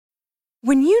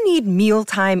When you need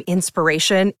mealtime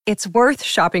inspiration, it's worth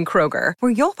shopping Kroger,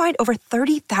 where you'll find over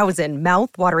 30,000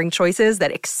 mouth-watering choices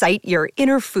that excite your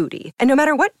inner foodie. And no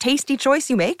matter what tasty choice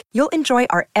you make, you'll enjoy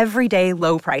our everyday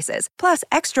low prices, plus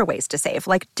extra ways to save,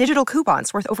 like digital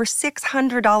coupons worth over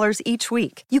 $600 each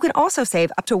week. You can also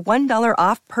save up to $1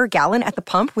 off per gallon at the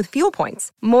pump with fuel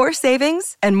points. More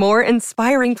savings and more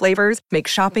inspiring flavors make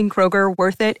shopping Kroger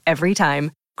worth it every time.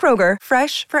 Kroger,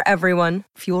 fresh for everyone.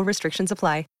 Fuel restrictions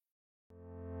apply.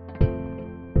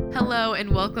 Hello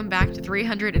and welcome back to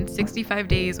 365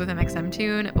 Days with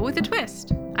mxmtoon, but with a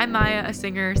twist. I'm Maya, a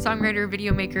singer, songwriter,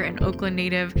 video maker, and Oakland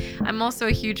native. I'm also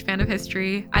a huge fan of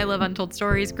history. I love untold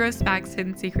stories, gross facts,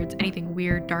 hidden secrets, anything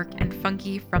weird, dark, and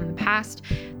funky from the past.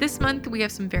 This month, we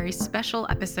have some very special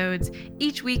episodes.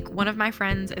 Each week, one of my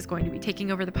friends is going to be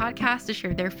taking over the podcast to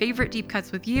share their favorite deep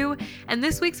cuts with you. And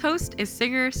this week's host is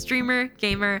singer, streamer,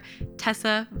 gamer,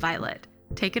 Tessa Violet.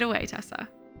 Take it away, Tessa.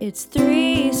 It's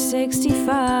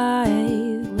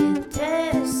 365 with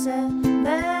Tessa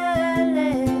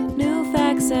Violet. New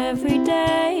facts every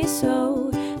day,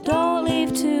 so don't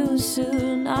leave too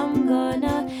soon. I'm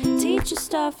gonna teach you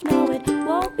stuff, no it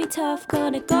won't be tough.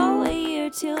 Gonna go a year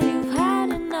till you've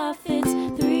had enough. It's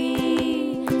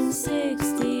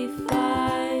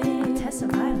 365 Tessa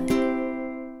Violet.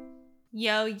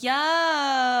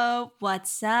 Yo,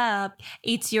 what's up?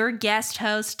 It's your guest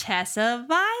host, Tessa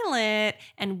Violet,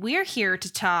 and we're here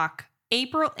to talk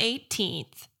April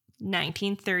 18th,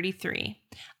 1933.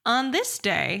 On this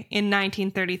day in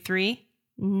 1933,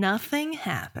 nothing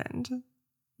happened.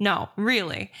 No,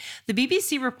 really. The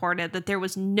BBC reported that there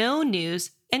was no news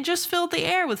and just filled the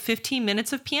air with 15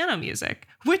 minutes of piano music,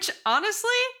 which honestly,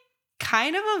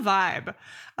 kind of a vibe.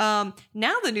 Now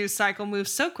the news cycle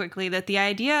moves so quickly that the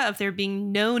idea of there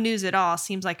being no news at all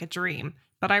seems like a dream.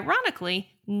 But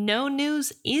ironically, no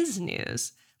news is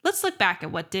news. Let's look back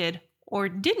at what did or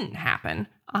didn't happen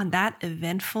on that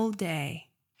eventful day.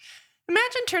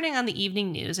 Imagine turning on the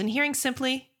evening news and hearing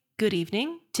simply, "Good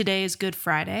evening, today is Good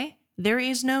Friday, there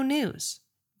is no news."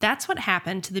 That's what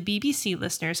happened to the BBC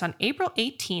listeners on April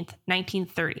 18th,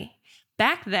 1930.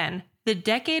 Back then, the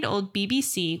decade-old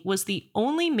BBC was the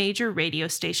only major radio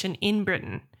station in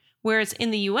Britain, whereas in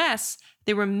the US,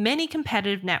 there were many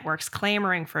competitive networks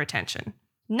clamoring for attention.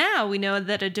 Now we know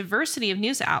that a diversity of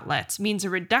news outlets means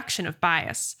a reduction of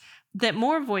bias, that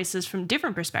more voices from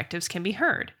different perspectives can be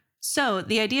heard. So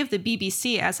the idea of the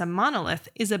BBC as a monolith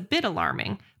is a bit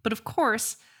alarming, but of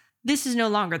course, this is no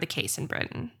longer the case in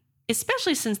Britain.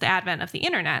 Especially since the advent of the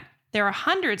internet, there are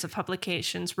hundreds of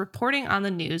publications reporting on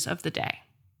the news of the day.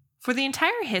 For the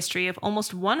entire history of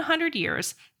almost 100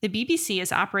 years, the BBC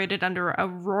has operated under a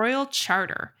royal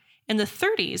charter. In the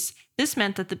 30s, this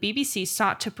meant that the BBC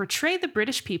sought to portray the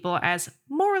British people as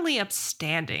morally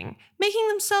upstanding, making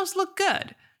themselves look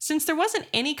good. Since there wasn't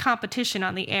any competition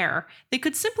on the air, they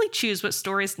could simply choose what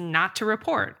stories not to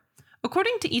report.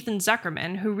 According to Ethan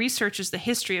Zuckerman, who researches the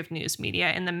history of news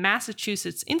media in the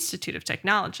Massachusetts Institute of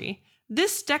Technology,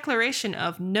 this declaration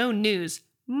of no news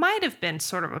might have been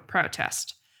sort of a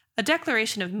protest. A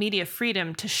declaration of media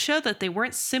freedom to show that they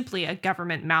weren't simply a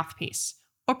government mouthpiece,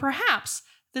 or perhaps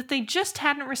that they just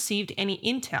hadn't received any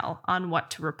intel on what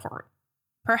to report.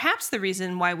 Perhaps the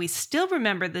reason why we still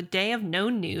remember the day of no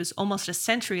news almost a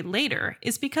century later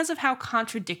is because of how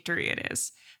contradictory it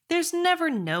is. There's never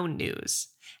no news.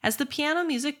 As the piano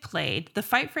music played, the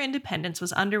fight for independence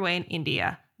was underway in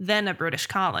India, then a British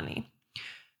colony.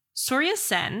 Surya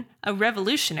Sen, a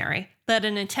revolutionary, led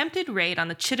an attempted raid on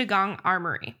the Chittagong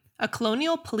Armory, a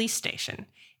colonial police station.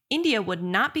 India would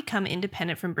not become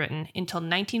independent from Britain until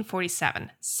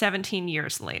 1947, 17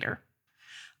 years later.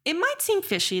 It might seem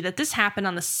fishy that this happened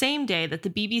on the same day that the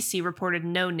BBC reported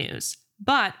no news,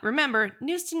 but remember,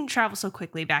 news didn't travel so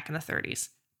quickly back in the 30s.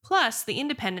 Plus, the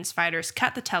independence fighters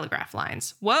cut the telegraph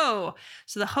lines. Whoa!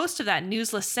 So the host of that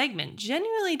newsless segment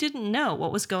genuinely didn't know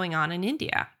what was going on in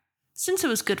India. Since it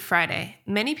was Good Friday,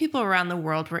 many people around the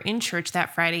world were in church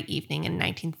that Friday evening in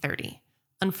 1930.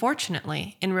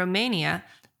 Unfortunately, in Romania,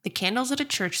 the candles at a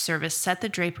church service set the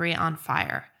drapery on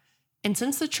fire, and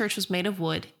since the church was made of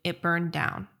wood, it burned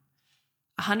down.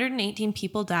 118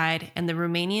 people died, and the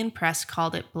Romanian press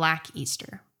called it Black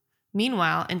Easter.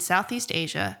 Meanwhile, in Southeast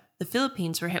Asia, the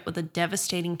Philippines were hit with a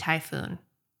devastating typhoon.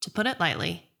 To put it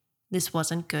lightly, this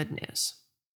wasn't good news.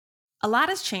 A lot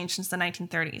has changed since the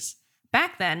 1930s.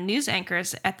 Back then, news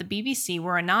anchors at the BBC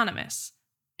were anonymous,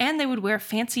 and they would wear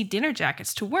fancy dinner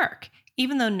jackets to work,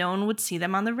 even though no one would see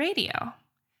them on the radio.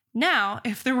 Now,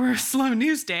 if there were a slow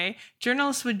news day,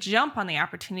 journalists would jump on the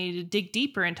opportunity to dig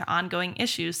deeper into ongoing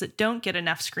issues that don't get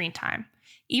enough screen time.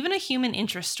 Even a human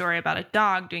interest story about a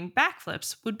dog doing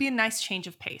backflips would be a nice change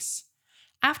of pace.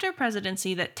 After a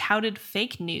presidency that touted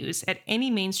fake news at any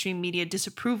mainstream media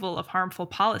disapproval of harmful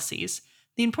policies,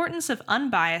 the importance of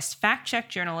unbiased fact-check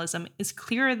journalism is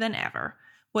clearer than ever.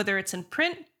 Whether it's in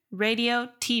print, radio,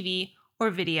 TV, or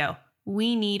video,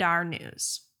 we need our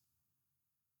news.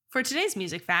 For today's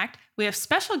music fact, we have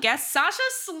special guest Sasha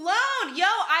Sloan. Yo,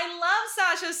 I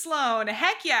love Sasha Sloan.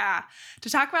 Heck yeah. To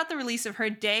talk about the release of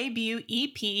her debut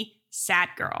EP, Sad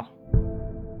Girl.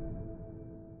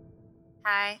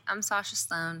 Hi, I'm Sasha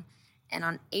Sloan, and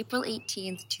on April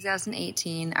 18th,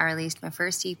 2018, I released my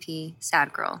first EP,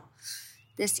 Sad Girl.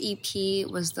 This EP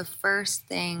was the first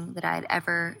thing that I had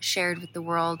ever shared with the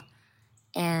world,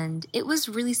 and it was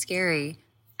really scary.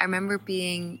 I remember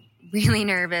being really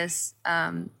nervous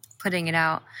putting it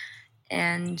out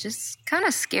and just kind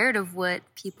of scared of what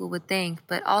people would think,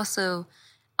 but also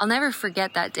I'll never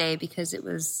forget that day because it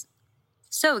was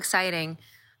so exciting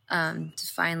to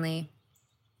finally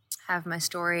have my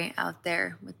story out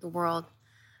there with the world.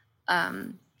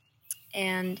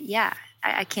 And yeah,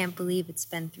 I can't believe it's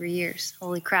been 3 years.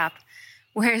 Holy crap.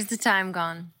 Where's the time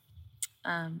gone?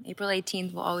 April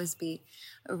 18th will always be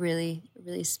a really,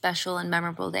 really special and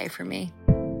memorable day for me.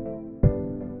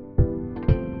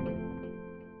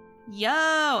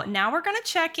 Yo, now we're going to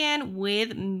check in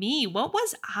with me. What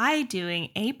was I doing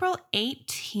April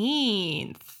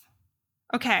 18th?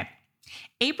 Okay,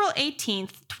 April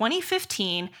 18th,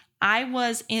 2015, I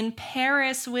was in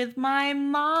Paris with my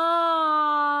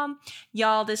mom.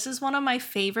 Y'all, this is one of my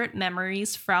favorite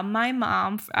memories from my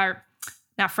mom.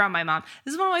 Not from my mom.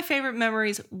 This is one of my favorite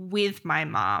memories with my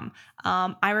mom.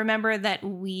 I remember that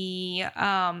we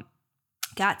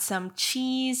got some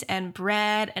cheese and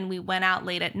bread, and we went out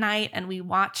late at night, and we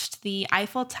watched the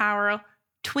Eiffel Tower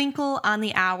twinkle on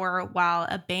the hour while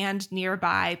a band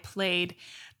nearby played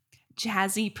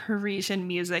jazzy Parisian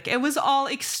music. It was all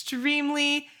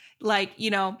extremely,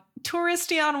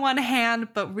 touristy on one hand,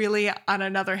 but really on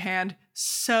another hand,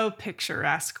 so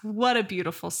picturesque. What a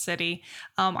beautiful city.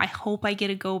 I hope I get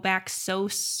to go back so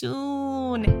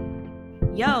soon.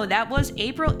 Yo, that was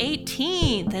April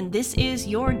 18th, and this is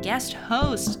your guest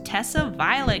host, Tessa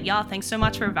Violet. Y'all, thanks so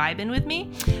much for vibing with me.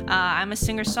 I'm a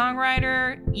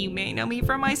singer-songwriter. You may know me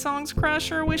from my songs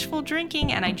Crush or Wishful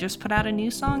Drinking, and I just put out a new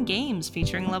song, Games,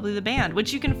 featuring Lovely the Band,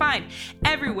 which you can find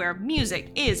everywhere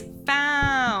music is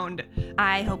found.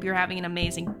 I hope you're having an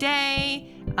amazing day.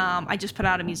 I just put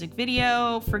out a music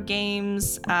video for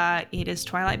Games. It is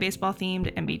Twilight Baseball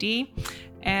themed MBD.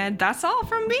 And that's all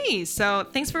from me. So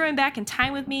thanks for going back in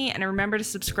time with me. And remember to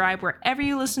subscribe wherever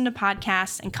you listen to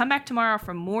podcasts and come back tomorrow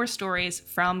for more stories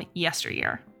from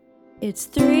yesteryear. It's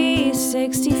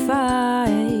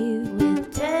 365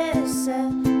 with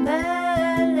Tessa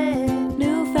Violet.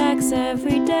 New facts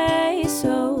every day,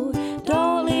 so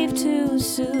don't leave too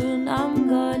soon. I'm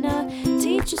gonna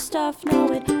teach you stuff,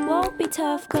 no it won't be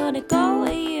tough. Gonna go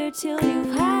a year till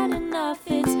you've had enough.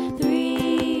 It's